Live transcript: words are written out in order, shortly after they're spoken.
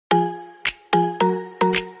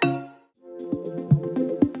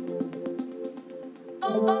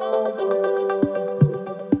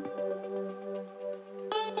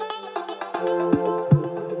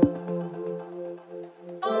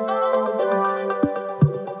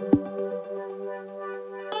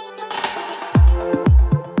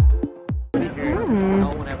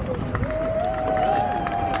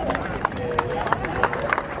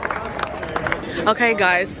Okay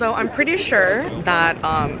guys, so I'm pretty sure that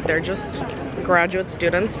they're just graduate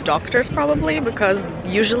students, doctors probably, because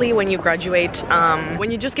usually when you graduate, when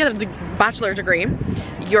you just get a bachelor degree,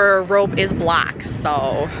 your robe is black,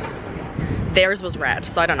 so theirs was red,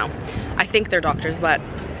 so I don't know. I think they're doctors, but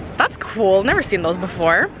that's cool. Never seen those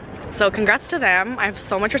before. So congrats to them. I have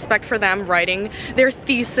so much respect for them writing their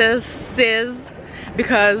theses,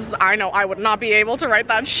 because I know I would not be able to write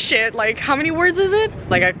that shit. Like, how many words is it?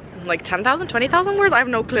 Like 10,000, 20,000 words? I have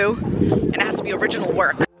no clue. And it has to be original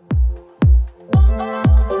work.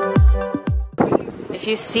 If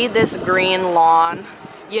you see this green lawn,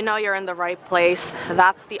 you know you're in the right place.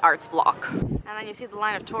 That's the arts block. And then you see the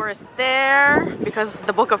line of tourists there, because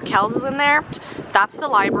the Book of Kells is in there. That's the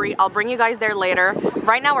library. I'll bring you guys there later.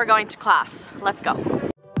 Right now we're going to class. Let's go.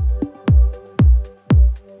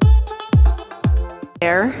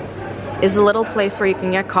 There is a little place where you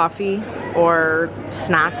can get coffee or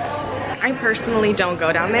snacks. I personally don't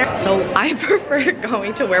go down there, so I prefer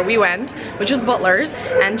going to where we went, which is Butler's,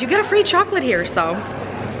 and you get a free chocolate here, so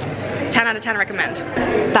 10 out of 10 recommend.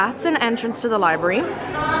 That's an entrance to the library,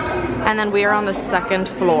 and then we are on the second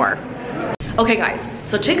floor. Okay guys,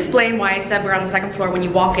 so to explain why I said we're on the second floor when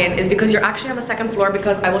you walk in is because you're actually on the second floor,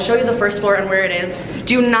 because I will show you the first floor and where it is.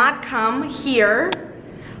 Do not come here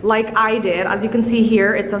like I did. As you can see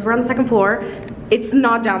here, it says we're on the second floor. It's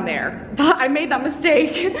not down there. I made that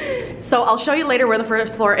mistake. So I'll show you later where the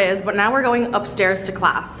first floor is, but now we're going upstairs to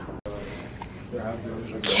class.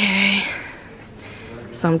 Okay.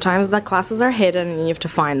 Sometimes the classes are hidden and you have to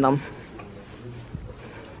find them.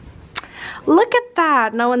 Look at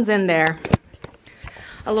that, no one's in there.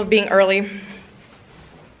 I love being early.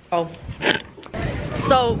 Oh.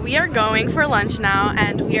 So we are going for lunch now,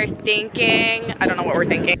 and we are thinking, I don't know what we're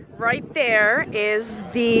thinking. Right there is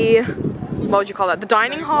the, what would you call that? The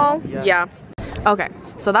dining hall? Yeah. Okay,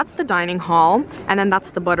 so that's the dining hall, and then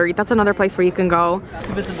that's the buttery. That's another place where you can go.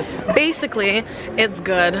 Basically, it's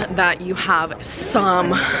good that you have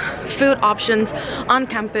some food options on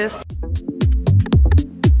campus.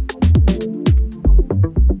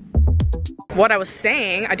 What I was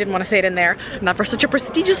saying, I didn't want to say it in there, that for such a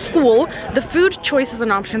prestigious school, the food choices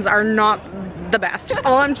and options are not the best.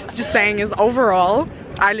 All I'm just saying is overall,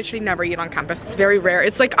 I literally never eat on campus. It's very rare.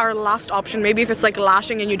 It's like our last option. Maybe if it's like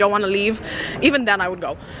lashing and you don't want to leave, even then I would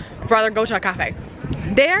go. I'd rather go to a cafe.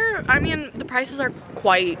 There, I mean, the prices are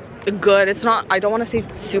quite good. It's not, I don't want to say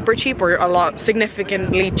super cheap, or a lot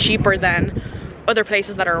significantly cheaper than other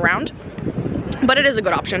places that are around. But it is a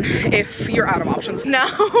good option if you're out of options.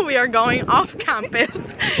 Now we are going off campus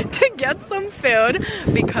to get some food,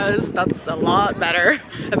 because that's a lot better,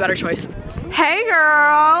 a better choice. Hey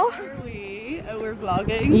girl! Are we? Oh, we're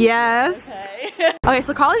vlogging? Yes. Okay. Okay,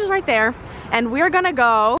 so college is right there, and we're gonna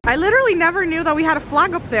go. I literally never knew that we had a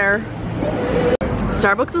flag up there.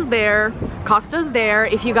 Starbucks is there, Costa's there.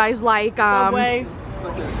 If you guys like Subway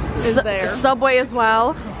is there. Subway as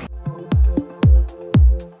well.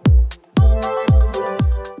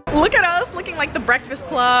 Look at us looking like the Breakfast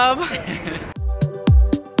Club.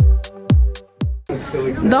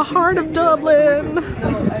 The heart of Dublin.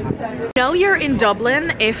 You know you're in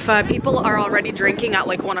Dublin if people are already drinking at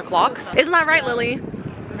like 1 o'clock. Isn't that right, Lily?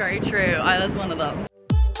 Very true. That's one of them.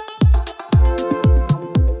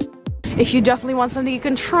 If you definitely want something you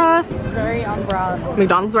can trust. Very on brand.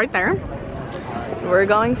 McDonald's right there. We're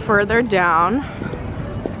going further down.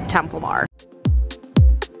 Temple Bar.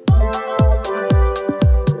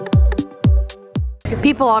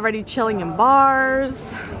 People already chilling in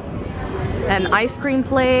bars. An ice cream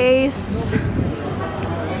place.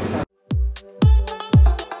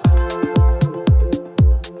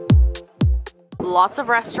 Lots of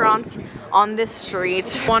restaurants on this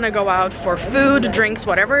street. Want to go out for food, drinks,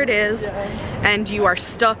 whatever it is, and you are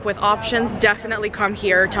stuck with options, definitely come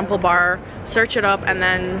here, Temple Bar, search it up, and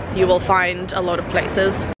then you will find a load of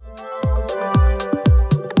places.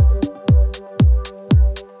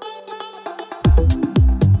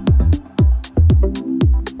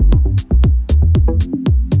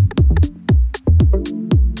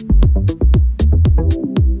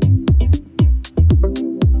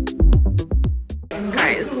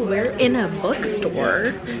 We're in a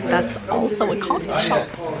bookstore that's also a coffee shop.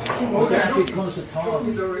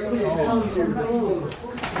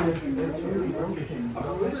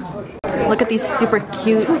 Look at these super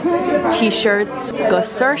cute t-shirts. Go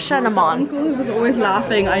search and amon. Who was always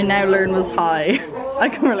laughing, I now learn was high. I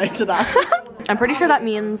can relate to that. I'm pretty sure that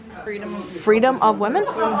means freedom of women?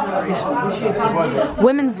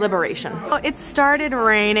 Women's liberation. Oh, it started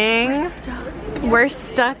raining. We're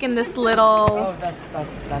stuck in this little...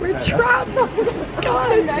 We're trapped. Oh my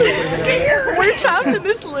God, I'm so scared. We're trapped in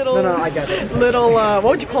this little... No, I got it. Little, what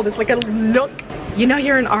would you call this? Like a nook. You know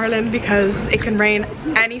you're in Ireland because it can rain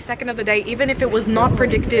any second of the day, even if it was not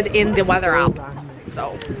predicted in the weather app.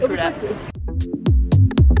 So, true that.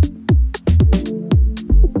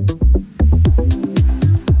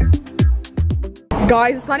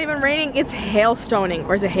 Guys, it's not even raining, it's hailstoning.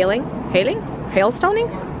 Or is it hailing? Hailing? Hailstoning?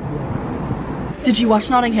 Did you watch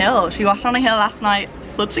Notting Hill? She watched Notting Hill last night.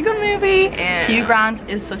 Such a good movie. Yeah. Hugh Grant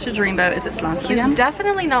is such a dreamboat. Is it slanted He's again?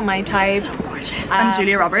 definitely not my type. So gorgeous. And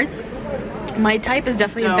Julia Roberts. My type is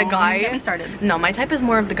definitely the guy. Don't get me started. No, my type is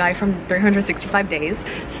more of the guy from 365 Days.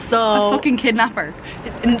 So A fucking kidnapper.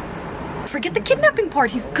 forget the kidnapping part.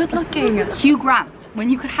 He's good looking. Hugh Grant. When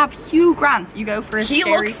you could have Hugh Grant, you go for a He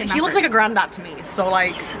looks like a granddad to me. So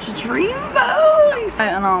like such a dreamboat.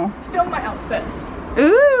 I don't know. Film my outfit.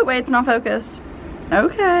 Ooh, wait, it's not focused.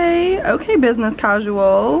 Okay, okay, business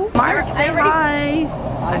casual. Mark, say hi.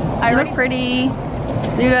 I look pretty.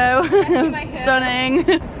 You know, stunning.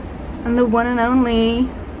 And the one and only.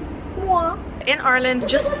 In Ireland,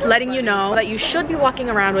 just letting you know that you should be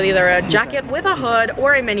walking around with either a jacket with a hood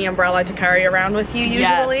or a mini umbrella to carry around with you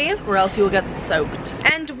usually. Yes, or else you will get soaked.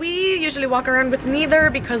 And we usually walk around with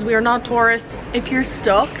neither because we are not tourists. If you're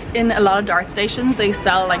stuck in a lot of dart stations, they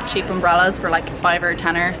sell like cheap umbrellas for like $5 or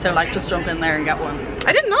 $10, so like just jump in there and get one.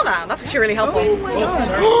 I didn't know that. That's actually really helpful. Oh my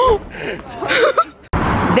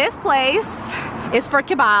God. This place is for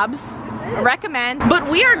kebabs. Recommend. But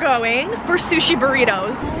we are going for sushi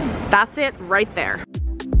burritos. That's it right there.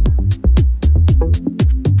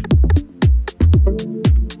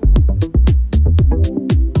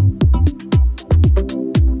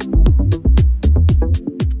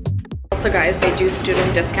 Also guys, they do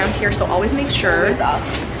student discount here, so always make sure,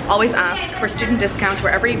 always ask for student discount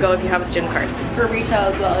wherever you go if you have a student card. For retail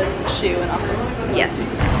as well as shoe and office. Yes.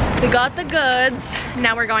 We got the goods.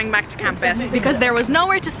 Now we're going back to campus because there was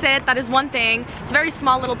nowhere to sit. That is one thing. It's a very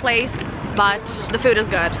small little place, but the food is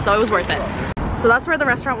good, so it was worth it. So that's where the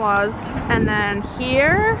restaurant was, and then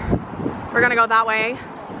here we're gonna go that way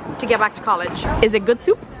to get back to college. Is it good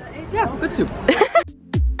soup? Yeah, good soup.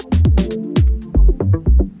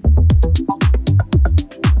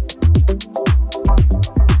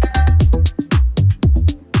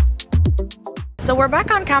 So we're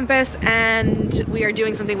back on campus and we are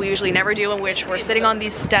doing something we usually never do, in which we're sitting on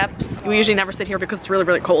these steps. We usually never sit here because it's really,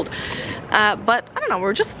 really cold. But I don't know,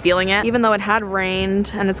 we're just feeling it. Even though it had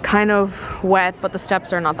rained and it's kind of wet, but the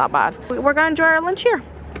steps are not that bad. We're gonna enjoy our lunch here.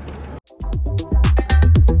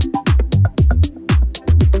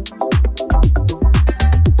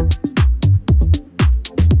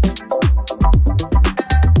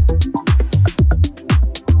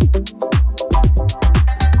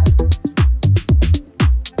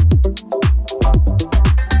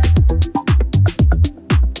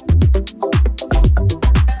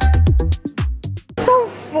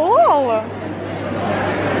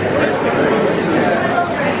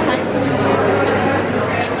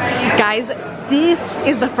 Guys, this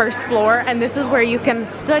is the first floor and this is where you can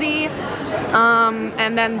study,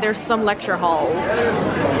 and then there's some lecture halls.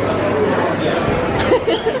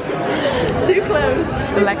 Too close.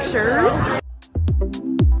 The lectures.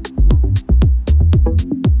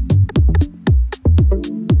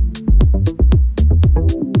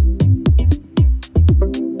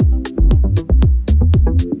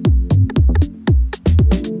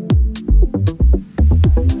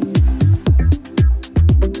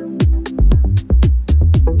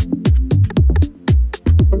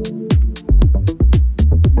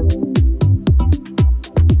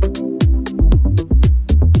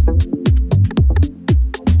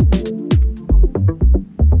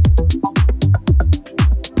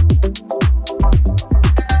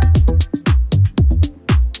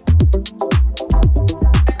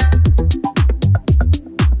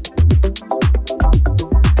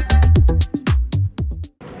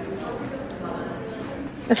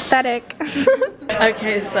 Aesthetic.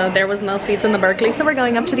 Okay, so there was no seats in the Berkeley, so we're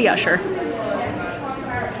going up to the Usher.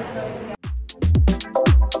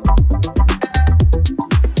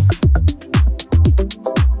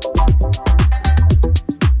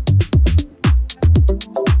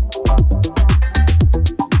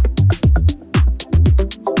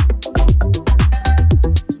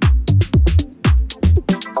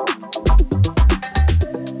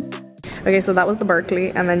 Okay, so that was the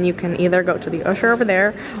Berkeley, and then you can either go to the Usher over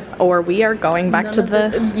there, or we are going back to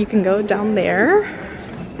the, you can go down there.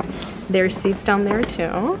 There's seats down there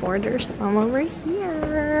too, or there's some over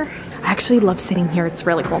here. I actually love sitting here, it's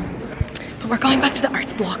really cool. But we're going back to the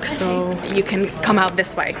arts block, so you can come out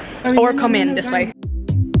this way or come in this way.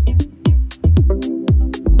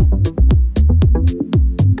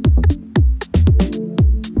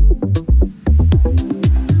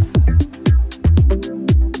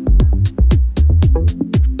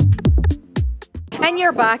 And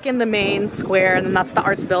you're back in the main square, and then that's the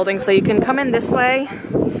arts building, so you can come in this way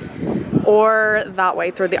or that way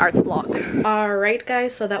through the arts block. Alright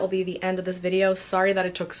guys, so that will be the end of this video. Sorry that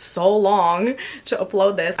it took so long to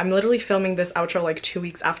upload this. I'm literally filming this outro like 2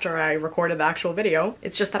 weeks after I recorded the actual video.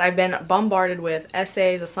 It's just that I've been bombarded with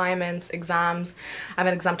essays, assignments, exams. I have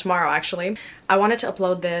an exam tomorrow actually. I wanted to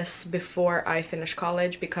upload this before I finish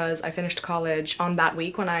college because I finished college on that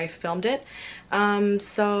week when I filmed it.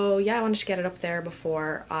 So yeah, I wanted to get it up there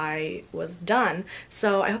before I was done.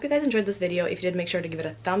 So I hope you guys enjoyed this video. If you did, make sure to give it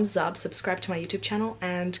a thumbs up, subscribe to my YouTube channel,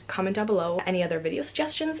 and comment down below any other video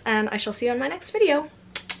suggestions, and I shall see you on my next video.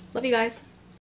 Love you guys.